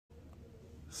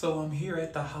So I'm here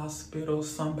at the hospital.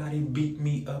 Somebody beat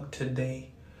me up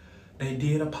today. They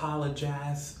did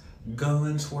apologize.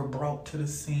 Guns were brought to the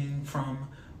scene from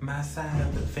my side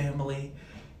of the family,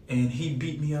 and he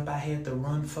beat me up. I had to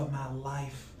run for my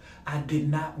life. I did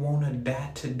not want to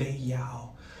die today,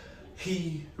 y'all.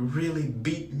 He really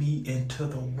beat me into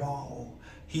the wall.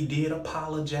 He did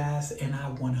apologize, and I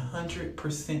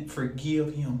 100%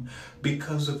 forgive him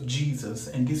because of Jesus.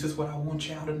 And this is what I want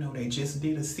y'all to know. They just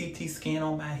did a CT scan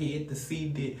on my head to see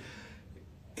that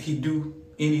he do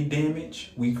any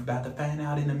damage. We're about to find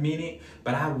out in a minute.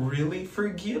 But I really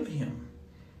forgive him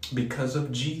because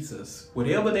of Jesus.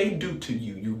 Whatever they do to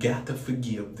you, you got to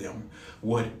forgive them.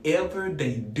 Whatever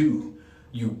they do,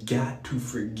 you got to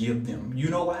forgive them. You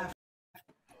know why?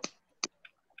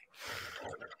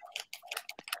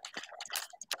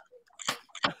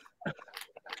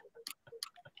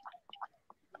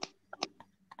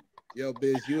 Yo,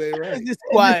 Biz, you ain't right. It's just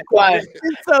quiet.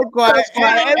 It's so quiet.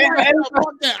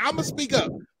 I'm gonna speak up.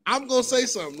 I'm gonna say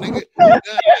something, nigga.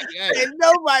 And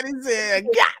nobody said a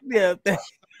goddamn thing.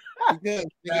 Because,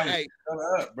 hey, shut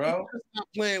up, bro. Stop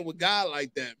playing with God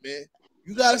like that, man.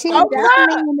 You gotta He's stop.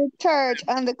 definitely in the church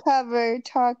undercover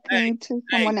talking to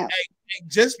someone else.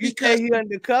 Just You because say he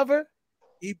undercover?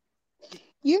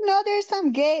 You know, there's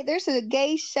a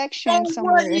gay section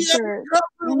somewhere in church.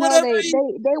 You know, whatever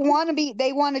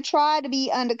they want to try to be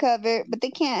undercover, but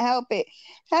they can't help it.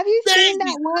 Have you seen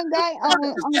that one guy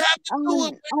on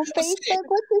Facebook?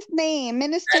 What's his name?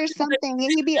 Minister something.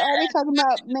 And he be always talking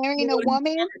about marrying a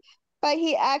woman, but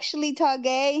he actually talk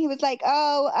gay. He was like,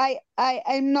 "Oh,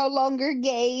 I'm no longer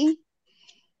gay."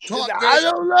 I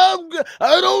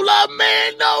don't love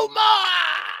men no more.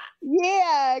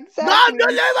 Yeah, exactly. God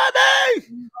deliver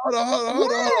me. Hold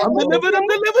on. I'm delivered. I'm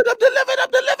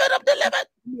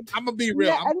gonna be real.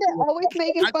 Yeah, and they're always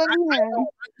making fun of him.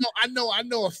 I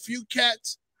know a few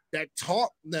cats that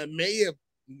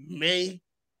may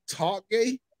talk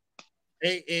gay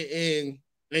and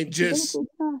just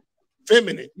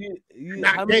feminine.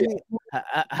 How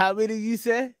many you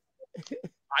say?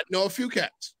 I know a few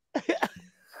cats.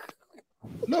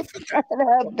 No, Shut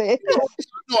up, bitch. I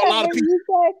know a lot of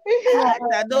people.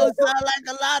 That don't sound like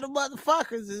a lot of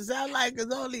motherfuckers. It sounds like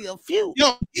it's only a few.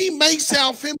 Yo, he may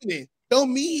sound feminine.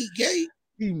 Don't mean he gay.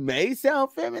 He may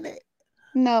sound feminine.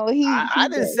 No, I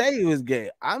didn't say he was gay.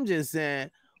 I'm just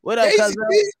saying, what up, cousin?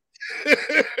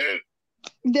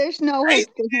 There's no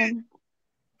hope to him.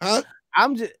 Huh?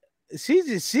 She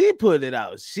put it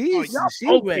out. She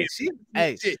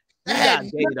got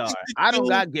gaydar. I don't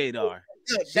got gaydar.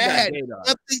 That had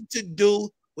nothing to do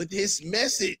with his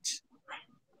message.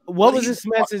 What was his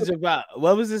message about?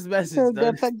 What was his message?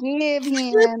 To forgive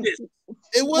him.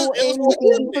 It was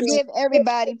forgive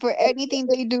everybody for anything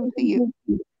they do to you.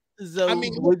 So I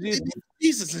mean,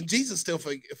 Jesus and Jesus still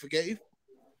forgave.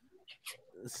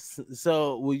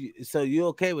 So you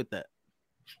okay with that?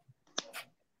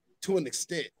 To an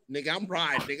extent, nigga. I'm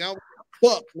riding, nigga.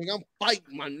 I'm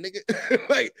fighting, my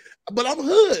nigga. But I'm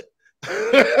hood.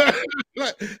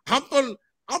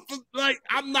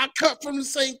 I'm not cut from the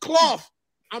same cloth.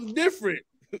 I'm different.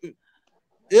 You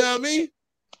know what I mean?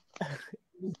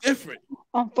 Different.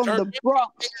 I'm from the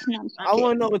Bronx. I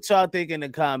want to know what y'all think in the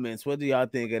comments. What do y'all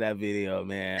think of that video,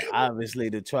 man? Obviously,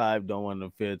 the tribe don't want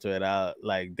to filter it out.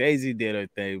 Like Daisy did her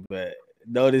thing, but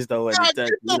notice though when he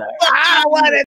touched, like, I want it.